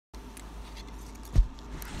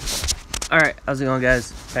Alright, how's it going,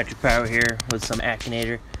 guys? Patrick Power here with some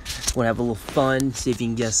Akinator. Wanna have a little fun, see if you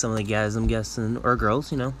can guess some of the guys I'm guessing, or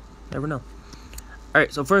girls, you know, never know.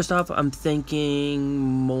 Alright, so first off, I'm thinking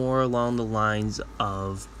more along the lines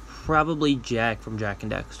of probably Jack from Jack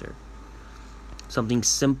and Dexter. Something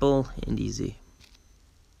simple and easy.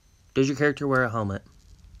 Does your character wear a helmet?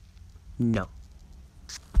 No.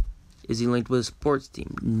 Is he linked with a sports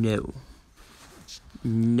team? No.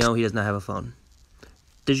 No, he does not have a phone.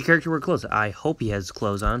 Does your character wear clothes? I hope he has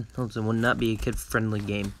clothes on. Else it would not be a kid-friendly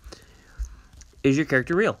game. Is your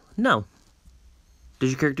character real? No.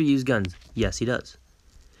 Does your character use guns? Yes, he does.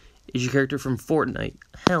 Is your character from Fortnite?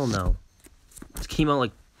 Hell no. This came out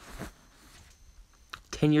like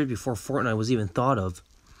 10 years before Fortnite was even thought of.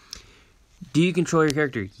 Do you control your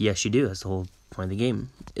character? Yes, you do. That's the whole point of the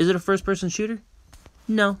game. Is it a first-person shooter?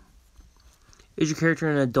 No. Is your character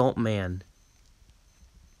an adult man?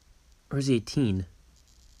 Or is he a teen?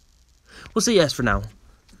 We'll say yes for now.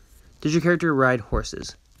 Does your character ride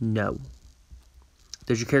horses? No.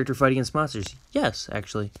 Does your character fight against monsters? Yes,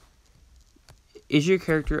 actually. Is your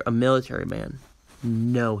character a military man?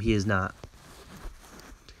 No, he is not.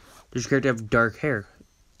 Does your character have dark hair?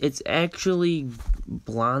 It's actually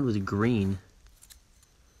blonde with green.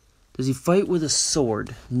 Does he fight with a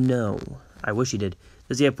sword? No. I wish he did.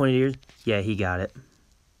 Does he have pointed ears? Yeah, he got it.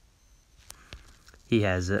 He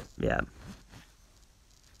has it, yeah.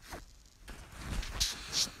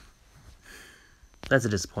 That's a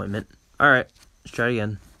disappointment. Alright, let's try it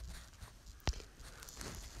again.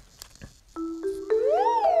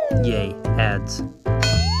 Yay, ads.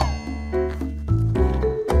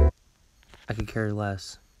 I could care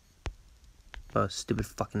less. Oh, stupid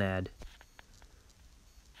fucking ad.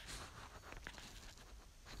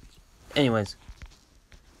 Anyways.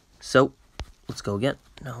 So, let's go again.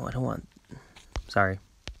 No, I don't want... Sorry.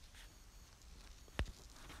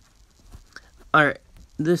 Alright,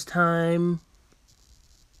 this time...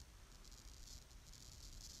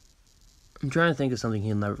 I'm trying to think of something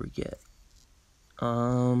he'll never get. You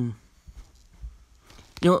know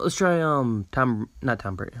what, let's try, not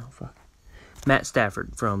Tom Brady, oh fuck. Matt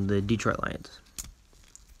Stafford from the Detroit Lions.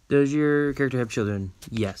 Does your character have children?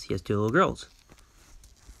 Yes, he has 2 little girls.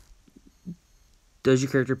 Does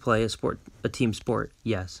your character play a team sport?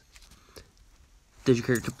 Yes. Is your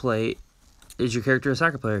character a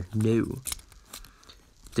soccer player? No.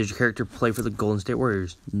 Does your character play for the Golden State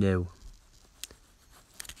Warriors? No.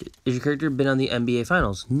 Is your character been on the NBA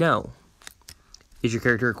Finals? No. Is your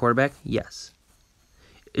character a quarterback? Yes.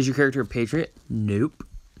 Is your character a Patriot? Nope.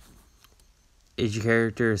 Is your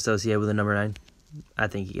character associated with the number 9? I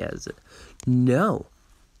think he has it. No.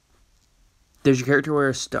 Does your character wear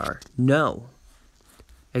a star? No.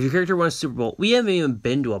 Has your character won a Super Bowl? We haven't even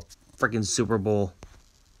been to a freaking Super Bowl.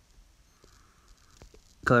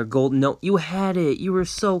 Color gold? No, you had it. You were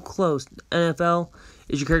so close. NFL?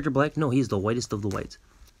 Is your character black? No, he's the whitest of the whites.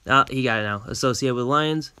 He got it now. Associated with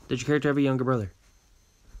Lions. Does your character have a younger brother?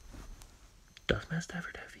 Does Matt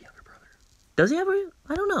Stafford have a younger brother? Does he have a...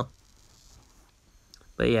 I don't know.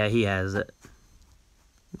 But yeah, he has it.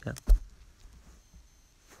 Yeah.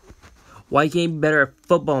 Why can't you be better at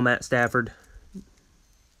football, Matt Stafford?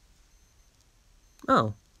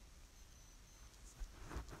 Oh.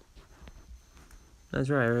 That's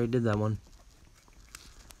right, I already did that one.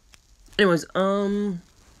 Anyways,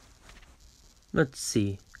 let's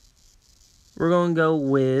see. We're going to go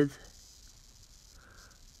with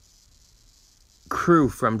Crew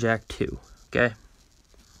from Jack 2, okay?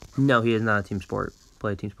 No, he is not a team sport.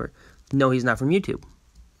 Play a team sport. No, he's not from YouTube.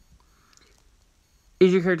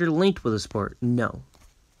 Is your character linked with a sport? No.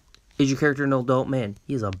 Is your character an adult man?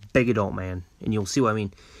 He is a big adult man, and you'll see what I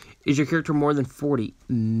mean. Is your character more than 40?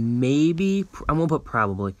 Maybe. I'm going to put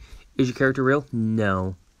probably. Is your character real?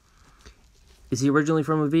 No. Is he originally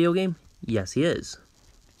from a video game? Yes, he is.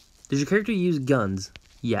 Does your character use guns?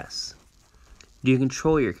 Yes. Do you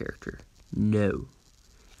control your character? No.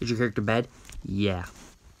 Is your character bad? Yeah.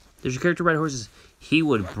 Does your character ride horses? He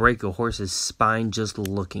would break a horse's spine just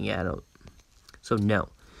looking at it. So, no.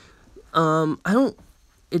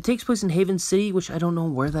 It takes place in Haven City, which I don't know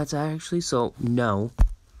where that's at, actually, so, no.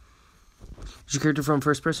 Is your character from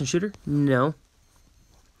first-person shooter? No.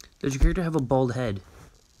 Does your character have a bald head?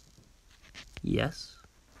 Yes.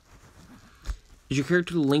 Is your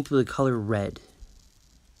character linked with the color red?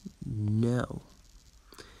 No.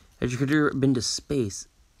 Has your character been to space?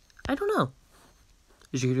 I don't know.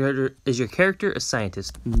 Is your character a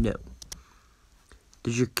scientist? No.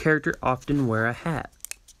 Does your character often wear a hat?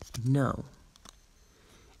 No.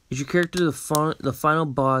 Is your character the final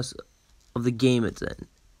boss of the game it's in?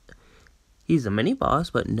 He's a mini boss,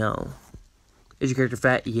 but no. Is your character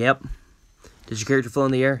fat? Yep. Does your character float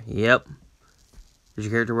in the air? Yep. Does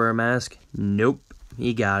your character wear a mask? Nope.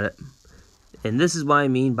 He got it. And this is what I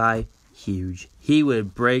mean by huge. He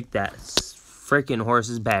would break that freaking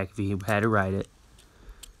horse's back if he had to ride it.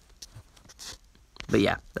 But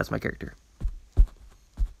yeah, that's my character.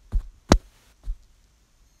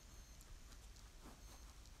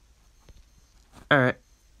 Alright.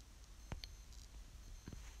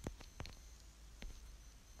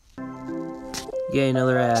 Yay,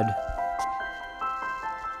 another ad.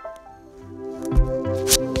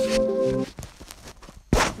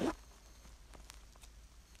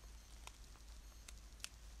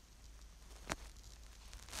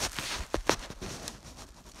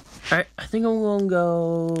 Alright, I think I'm gonna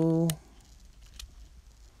go...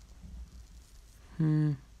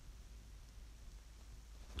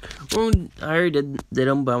 Well, I already did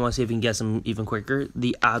them, but I want to see if you can guess them even quicker.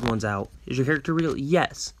 The odd one's out. Is your character real?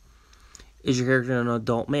 Yes. Is your character an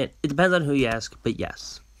adult man? It depends on who you ask, but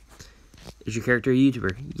yes. Is your character a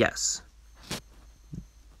YouTuber? Yes.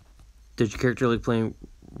 Does your character like playing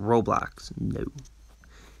Roblox? No.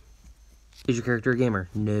 Is your character a gamer?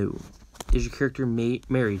 No. Is your character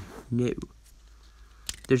married? No.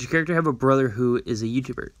 Does your character have a brother who is a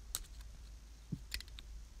YouTuber?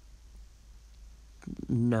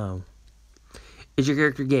 No. Is your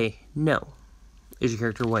character gay? No. Is your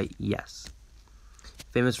character white? Yes.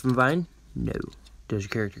 Famous from Vine? No. Does your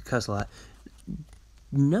character cuss a lot?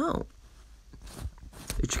 No.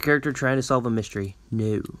 Is your character trying to solve a mystery?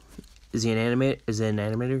 No. Is he an animator? Is it an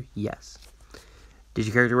animator? Yes. Did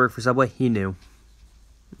your character work for Subway? He knew.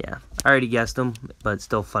 Yeah. I already guessed him, but it's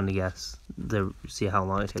still fun to guess. To see how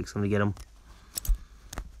long it takes him to get him.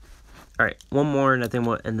 Alright, one more and I think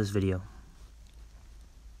we'll end this video.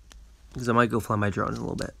 Because I might go fly my drone in a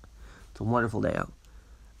little bit. It's a wonderful day out.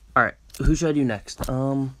 Alright, who should I do next?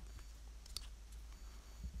 We're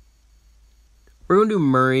going to do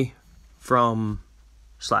Murray from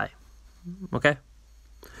Sly. Okay?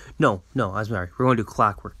 No, I was sorry. We're going to do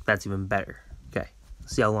Clockwork. That's even better. Okay.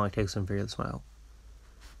 Let's see how long it takes him to figure this one out.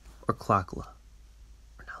 Or Clockla.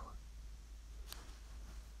 Or Nala.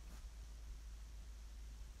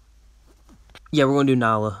 Yeah, we're going to do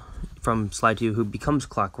Nala from Sly 2, who becomes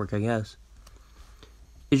Clockwork, I guess.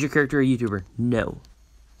 Is your character a YouTuber? No.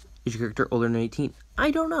 Is your character older than 18?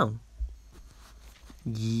 I don't know.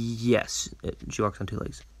 Yes. She walks on two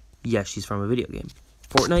legs. Yes, she's from a video game.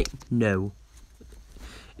 Fortnite? No.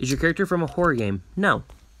 Is your character from a horror game? No.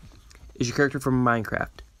 Is your character from Minecraft?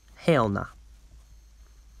 Hell nah.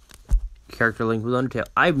 Character linked with Undertale?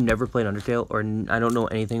 I've never played Undertale, or I don't know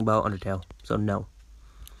anything about Undertale, so no.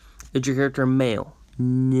 Is your character male?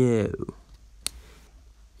 No.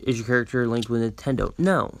 Is your character linked with Nintendo?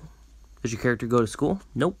 No. Does your character go to school?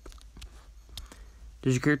 Nope.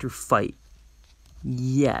 Does your character fight?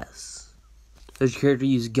 Yes. Does your character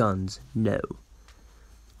use guns? No.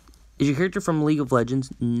 Is your character from League of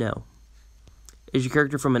Legends? No. Is your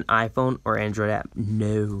character from an iPhone or Android app?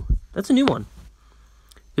 No. That's a new one.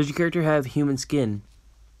 Does your character have human skin?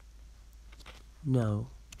 No.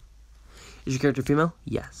 Is your character female?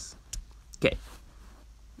 Yes. Okay.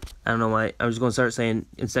 I don't know why. I'm just going to start saying,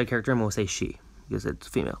 instead of character, I'm going to say she, because it's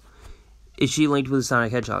female. Is she linked with a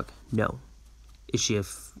Sonic Hedgehog? No. Is she an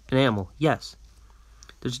animal? Yes.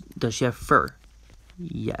 Does she have fur?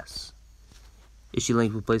 Yes. Is she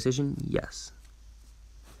linked with PlayStation? Yes.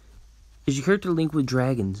 Is your character linked with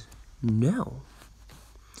dragons? No.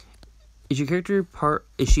 Is your character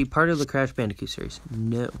is she part of the Crash Bandicoot series?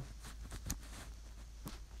 No.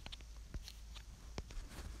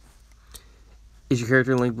 Is your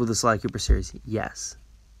character linked with the Sly Cooper series? Yes.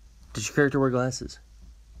 Does your character wear glasses?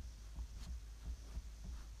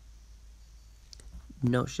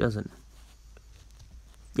 No, she doesn't.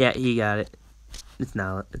 Yeah, he got it. It's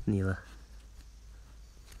Nala. It's Neela.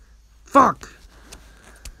 Fuck!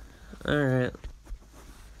 Alright.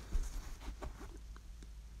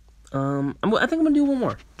 I think I'm gonna do one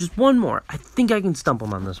more. Just one more. I think I can stump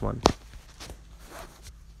him on this one.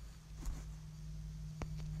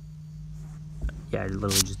 Yeah, I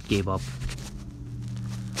literally just gave up.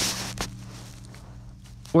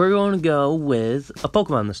 We're going to go with a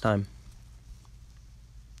Pokemon this time.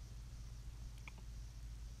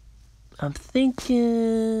 I'm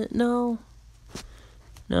thinking... No,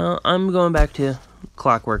 I'm going back to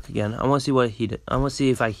Clockwork again. I want to see what he did. I want to see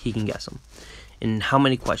if he can guess him. And how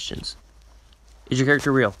many questions. Is your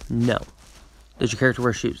character real? No. Does your character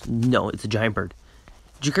wear shoes? No, it's a giant bird.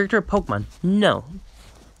 Is your character a Pokemon? No.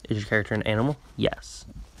 Is your character an animal? Yes.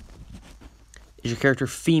 Is your character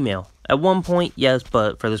female? At one point, yes,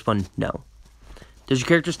 but for this one, no. Does your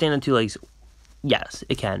character stand on two legs? Yes,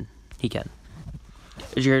 it can. He can.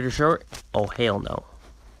 Is your character short? Oh, hell no.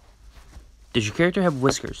 Does your character have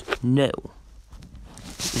whiskers? No.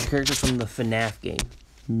 Is your character from the FNAF game?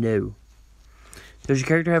 No. Does your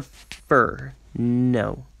character have fur?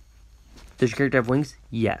 No. Does your character have wings?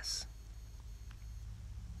 Yes.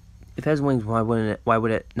 If it has wings, why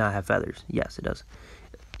would it not have feathers? Yes, it does.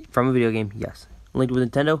 From a video game? Yes. Linked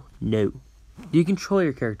with Nintendo? No. Do you control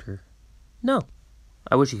your character? No.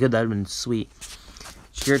 I wish you could. That would have been sweet.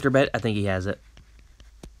 Is your character bed? I think he has it.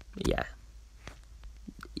 Yeah.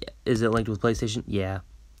 Is it linked with PlayStation? Yeah.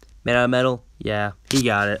 Made out of metal? Yeah. He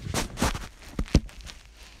got it.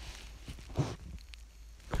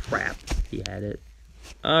 Crap. He had it.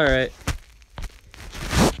 Alright.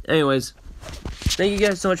 Anyways. Thank you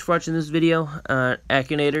guys so much for watching this video.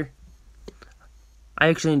 Akinator. I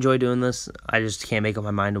actually enjoy doing this. I just can't make up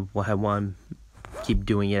my mind of what I want to keep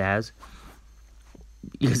doing it as.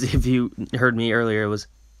 Because if you heard me earlier, it was...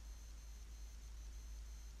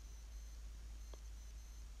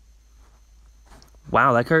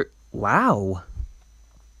 Wow, that hurt. Wow.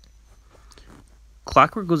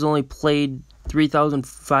 Clockwork was only played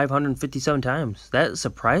 3,557 times. That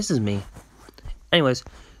surprises me. Anyways,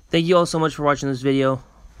 thank you all so much for watching this video.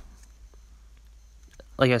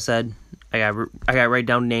 Like I said, I gotta write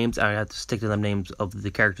down names. I have to stick to them names of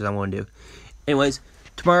the characters I want to do. Anyways,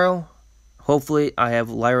 tomorrow, hopefully, I have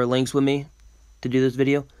Lyra Links with me to do this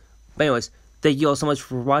video. But anyways, thank you all so much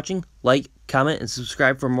for watching. Like, comment, and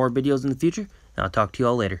subscribe for more videos in the future. And I'll talk to you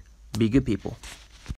all later. Be good people.